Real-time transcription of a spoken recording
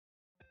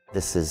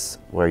This is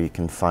where you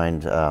can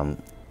find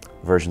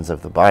versions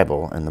of the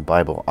Bible, and the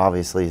Bible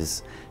obviously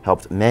has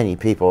helped many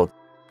people.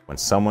 When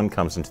someone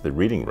comes into the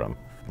reading room,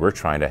 we're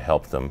trying to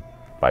help them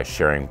by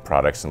sharing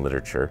products and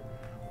literature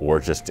or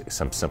just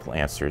some simple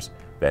answers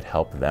that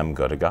help them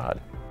go to God.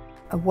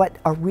 What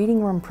a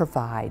reading room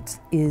provides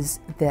is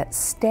that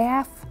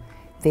staff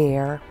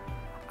there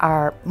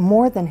are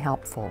more than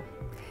helpful,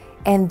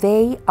 and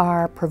they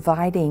are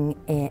providing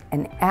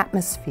an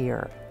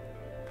atmosphere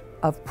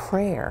of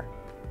prayer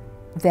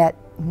that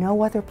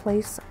no other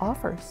place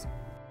offers.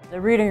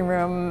 The reading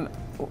room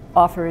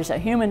offers a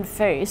human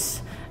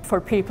face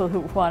for people who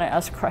want to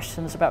ask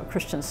questions about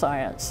Christian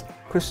Science.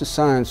 Christian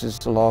Science is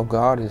the law of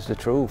God, is the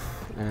truth,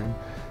 and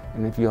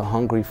if you're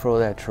hungry for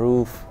that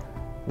truth,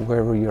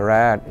 wherever you're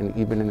at, and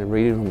even in the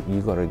reading room,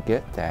 you got to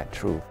get that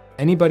truth.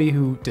 Anybody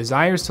who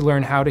desires to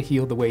learn how to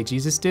heal the way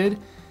Jesus did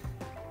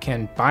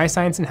can buy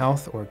Science and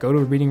Health or go to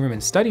a reading room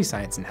and study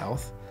Science and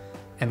Health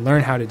and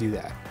learn how to do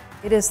that.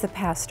 It is the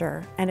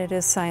pastor and it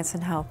is Science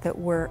and Health that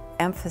we're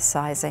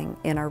emphasizing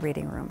in our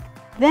reading room.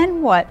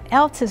 Then what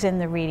else is in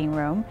the reading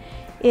room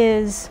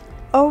is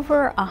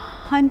over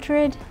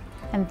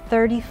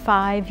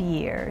 135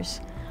 years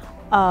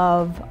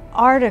of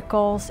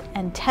articles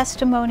and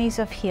testimonies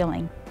of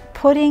healing,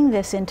 putting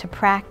this into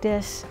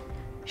practice,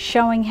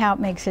 showing how it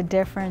makes a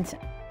difference.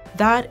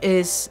 That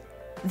is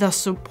the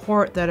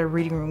support that a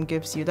reading room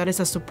gives you. That is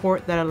the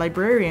support that a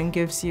librarian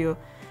gives you,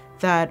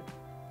 that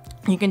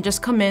you can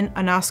just come in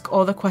and ask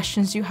all the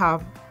questions you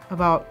have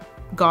about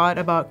God,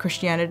 about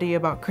Christianity,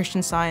 about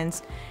Christian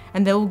Science,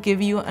 and they will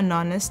give you an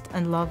honest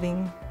and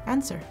loving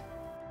answer.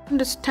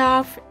 The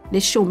staff, they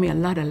show me a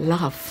lot of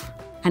love,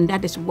 and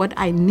that is what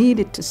I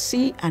needed to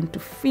see and to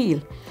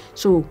feel.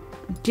 So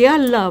their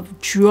love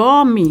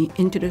drew me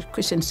into the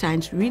Christian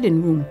Science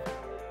reading room.